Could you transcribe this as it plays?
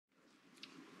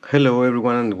Hello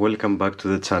everyone and welcome back to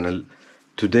the channel.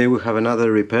 Today we have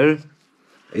another repair.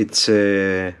 It's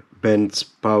a bench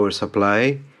power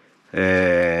supply,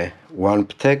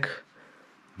 Wanptek.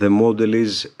 The model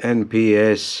is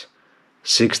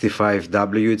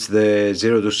NPS605W. It's the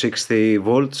 0 to 60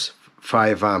 volts,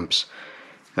 5 amps.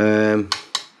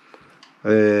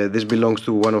 This belongs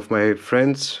to one of my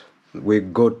friends.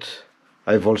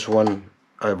 I've also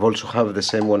have the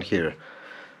same one here.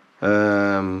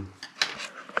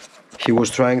 He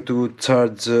was trying to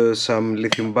charge some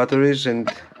lithium batteries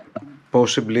and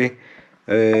possibly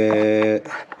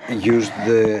used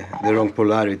the wrong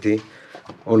polarity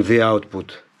on the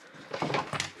output.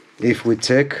 If we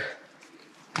check,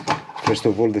 first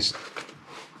of all, this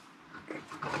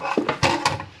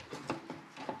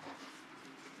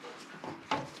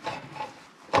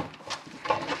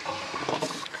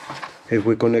if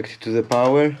we connect it to the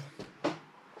power,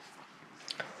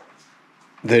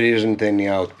 there isn't any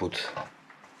output.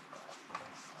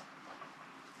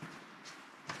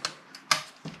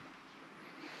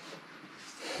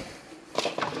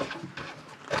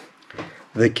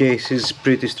 The case is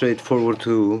pretty straightforward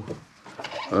to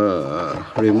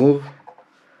remove.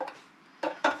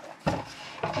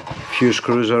 Few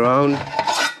screws around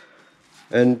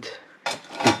and it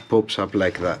pops up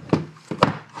like that.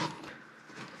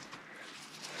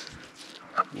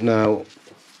 Now,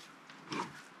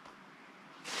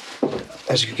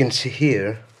 as you can see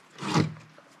here,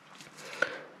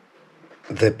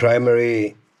 the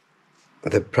primary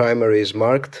is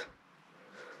marked,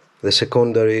 the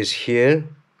secondary is here,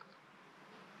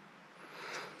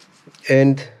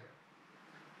 and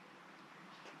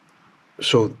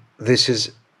so this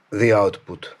is the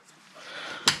output.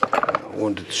 I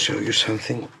wanted to show you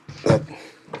something, that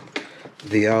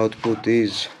the output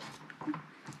is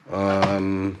I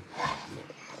don't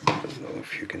know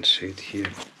if you can see it here.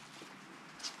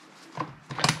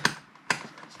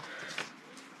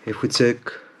 If we check,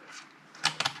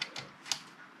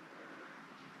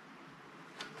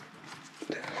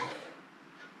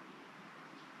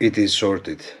 it is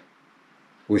shorted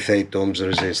with 8 ohms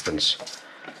resistance.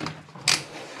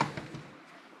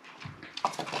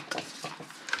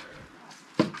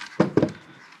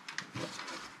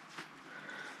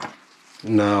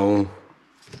 Now,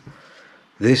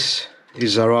 this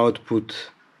is our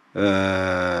output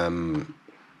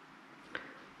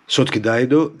Schottky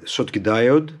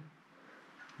diode.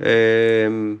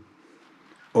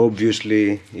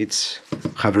 Obviously,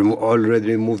 have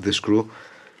already removed the screw.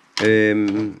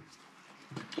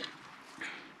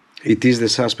 It is the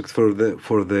suspect for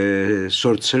the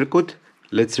short circuit.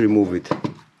 Let's remove it.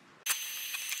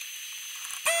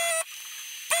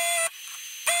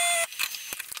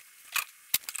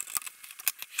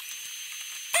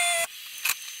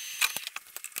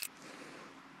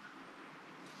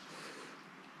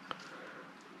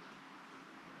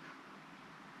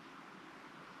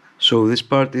 So this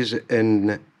part is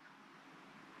an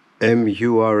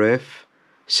MURF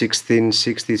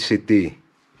 1660 CT.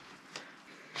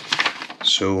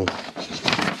 So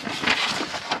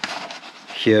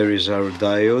here is our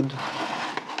diode.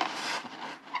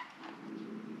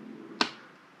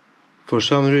 For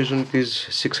some reason it is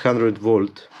 600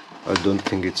 volt. I don't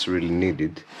think it's really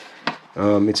needed.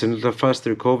 It's an ultra fast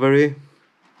recovery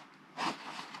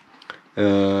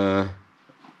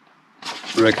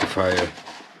rectifier.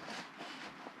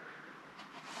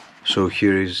 So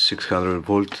here is 600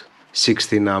 volt,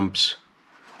 16 amps.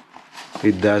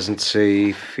 It doesn't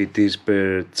say if it is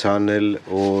per channel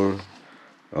or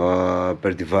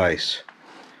per device.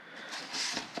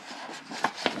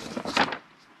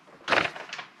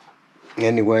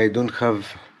 Anyway, I don't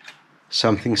have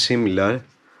something similar.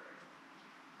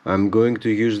 I'm going to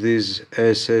use this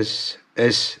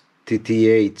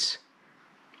STTH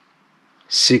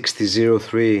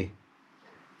 6003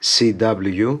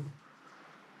 CW.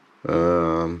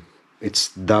 It's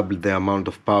double the amount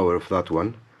of power of that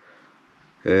one,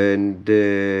 and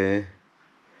it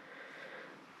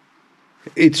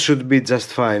should be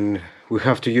just fine. We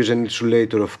have to use an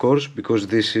insulator, of course, because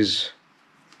this is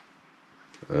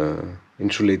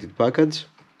insulated package,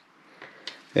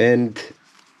 and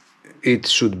it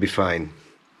should be fine.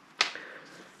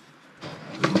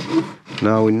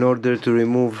 Now, in order to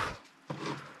remove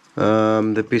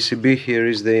the PCB, here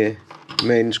is the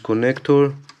mains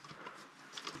connector,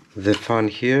 the fan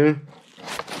here,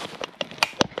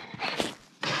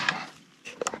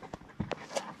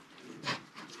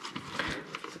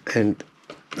 and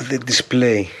the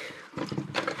display.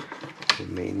 We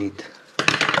may need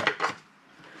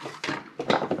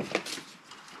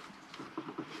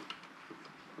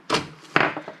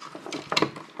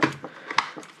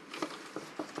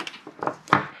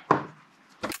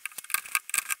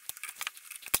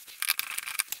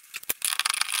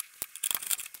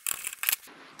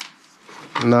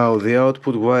Now the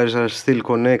output wires are still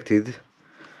connected,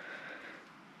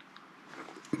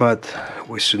 but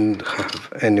we shouldn't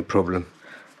have any problem.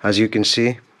 As you can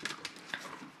see,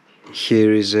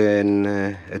 here is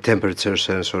a temperature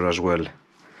sensor as well.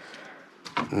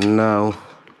 Now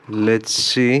let's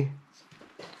see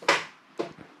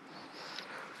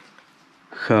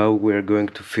how we're going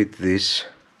to fit this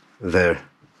there.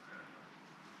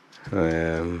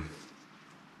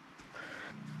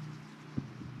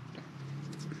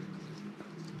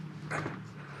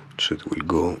 So it will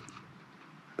go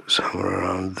somewhere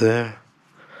around there,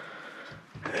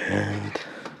 and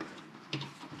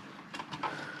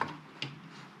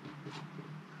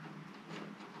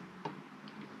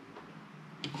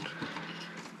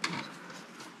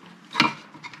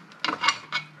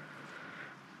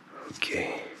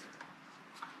okay.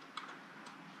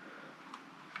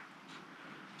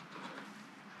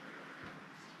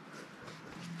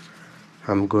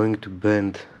 I'm going to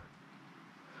bend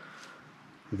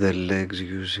the legs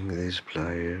using these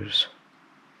pliers.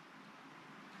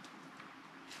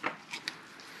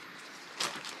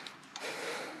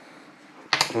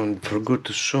 And forgot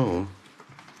to show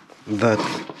that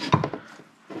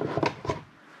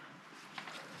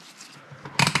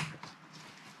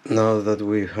now that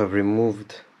we have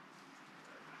removed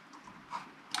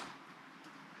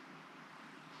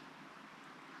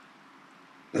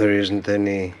there isn't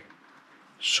any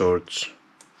shorts.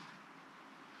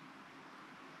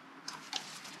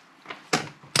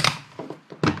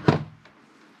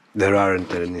 There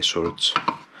aren't any shorts.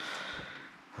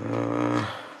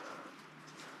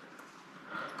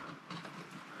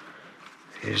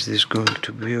 Is this going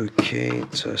to be okay?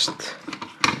 Just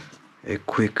a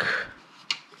quick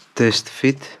test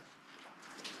fit.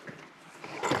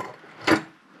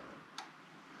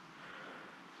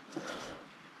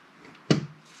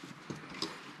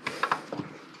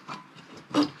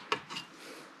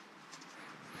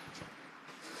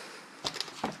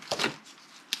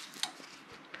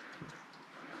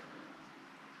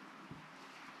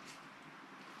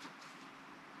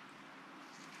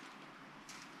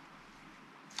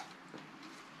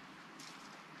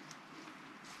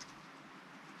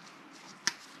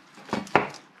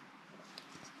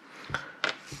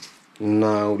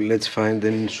 Now let's find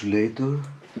an insulator,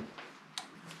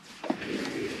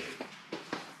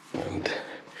 and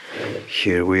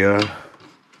here we are.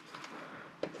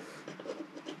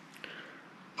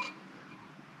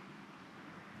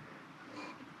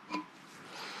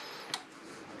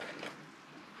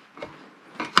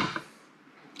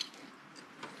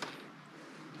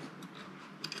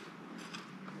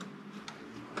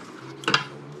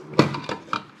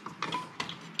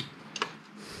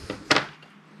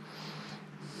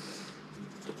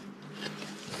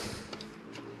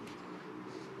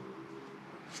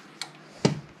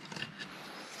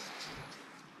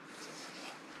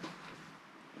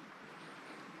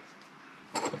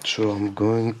 So I'm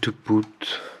going to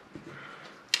put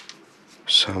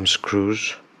some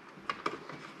screws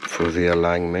for the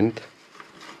alignment.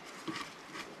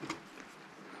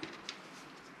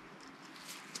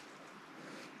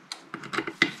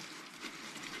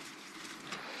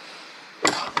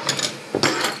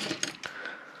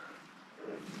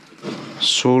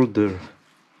 Solder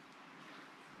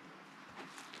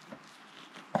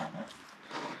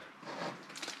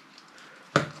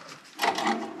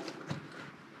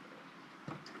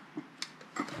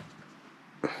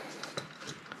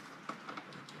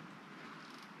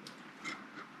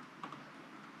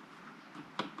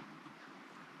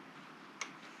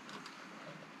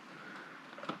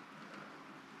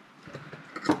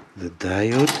the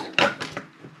diode.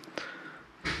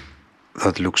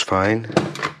 That looks fine.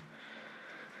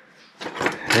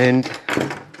 And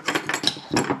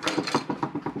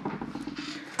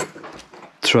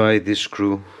try this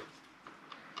screw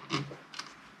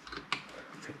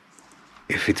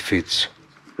if it fits.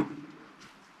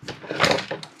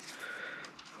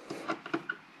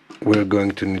 We're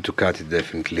going to need to cut it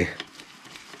definitely.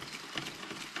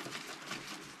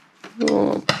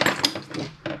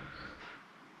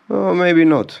 Oh, maybe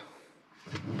not.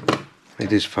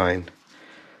 It is fine.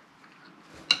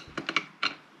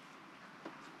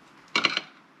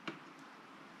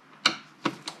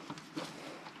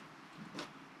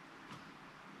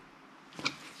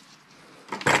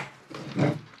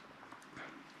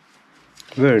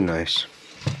 Very nice.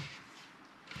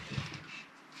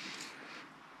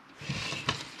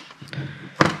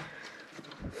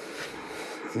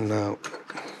 Now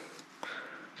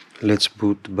let's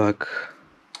put back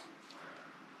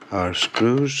our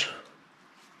screws.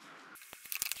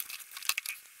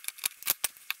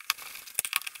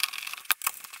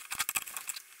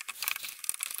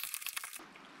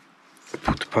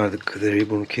 Plug the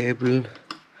ribbon cable,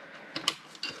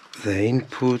 the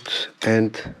input,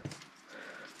 and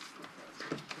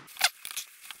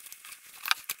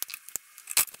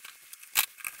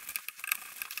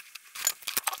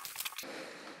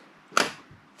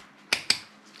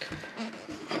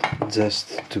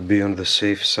just to be on the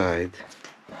safe side,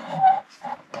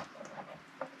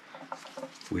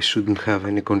 we shouldn't have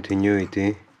any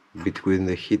continuity between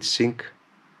the heatsink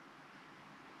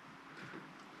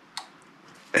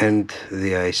and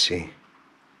the IC.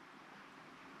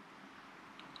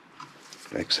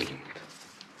 Excellent.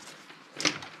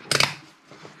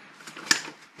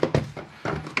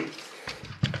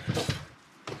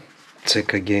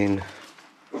 Check again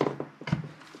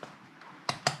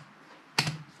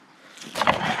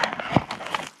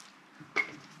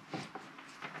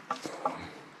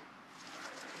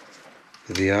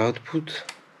the output.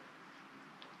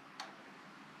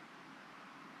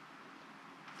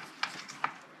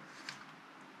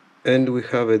 And we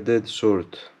have a dead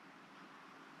short.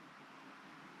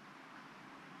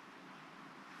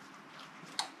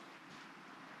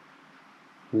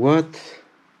 What?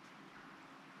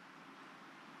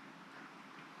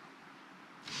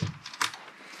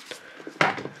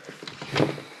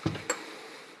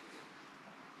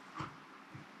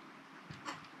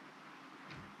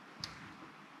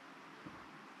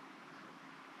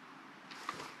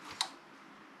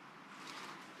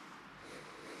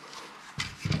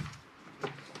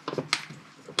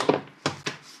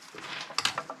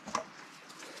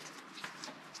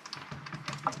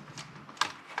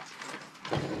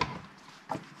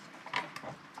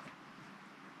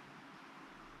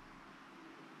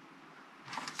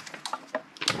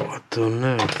 What on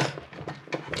earth?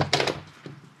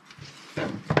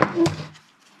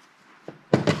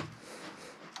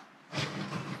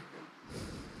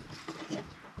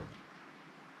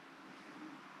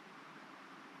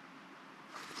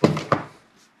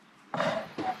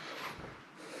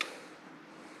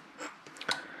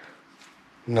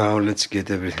 Now let's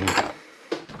get everything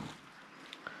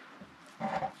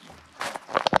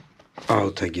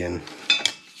out again.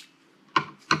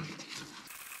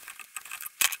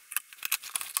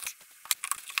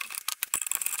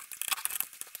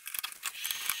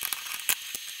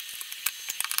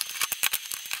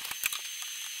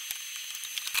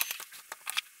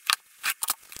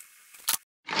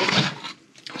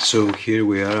 So here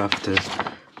we are after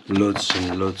lots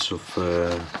and lots of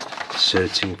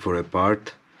searching for a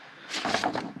part,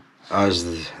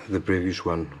 as the previous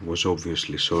one was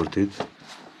obviously sorted.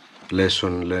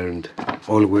 Lesson learned: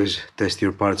 always test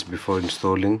your parts before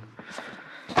installing.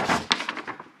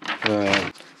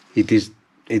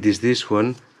 It is this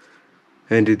one,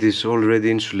 and it is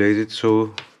already insulated,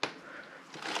 so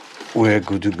we're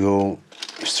good to go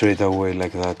straight away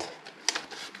like that.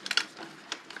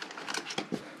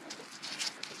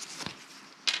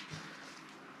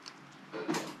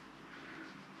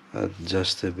 Add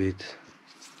just a bit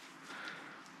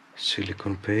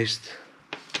silicone paste.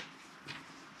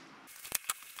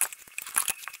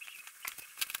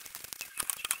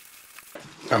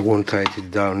 I won't tighten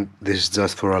it down, this is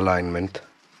just for alignment.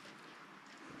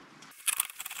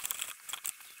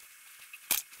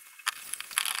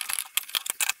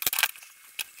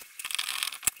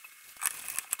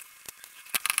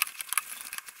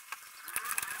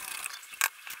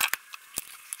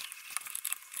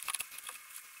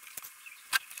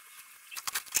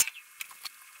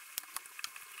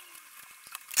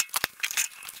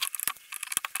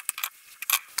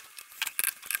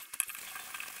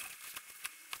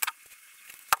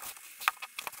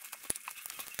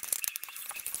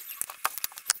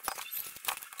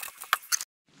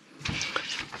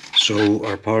 So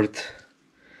our part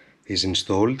is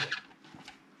installed.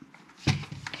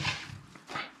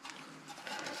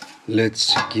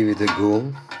 Let's give it a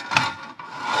go.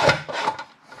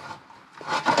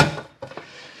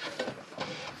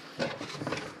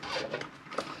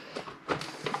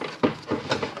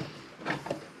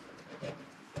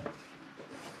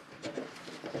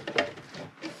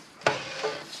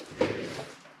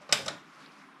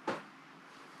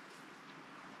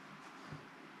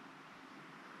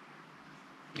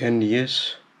 And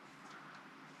yes,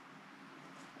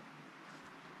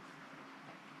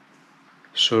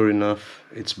 sure enough,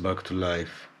 it's back to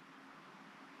life.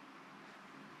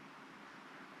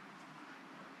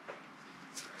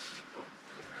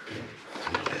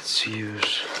 Let's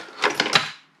use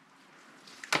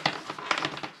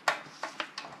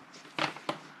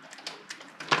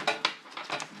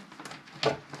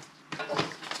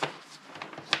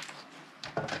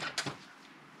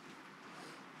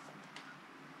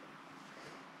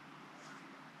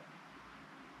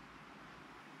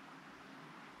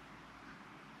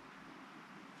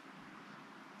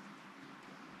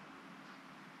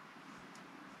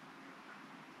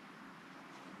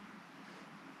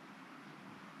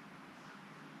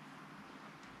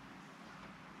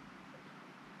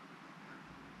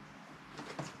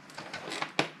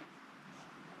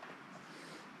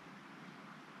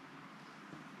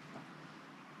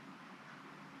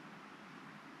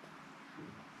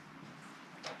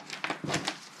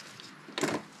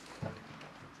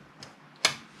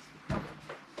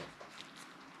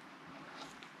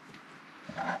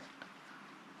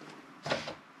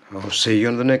I'll see you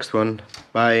on the next one.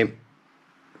 Bye.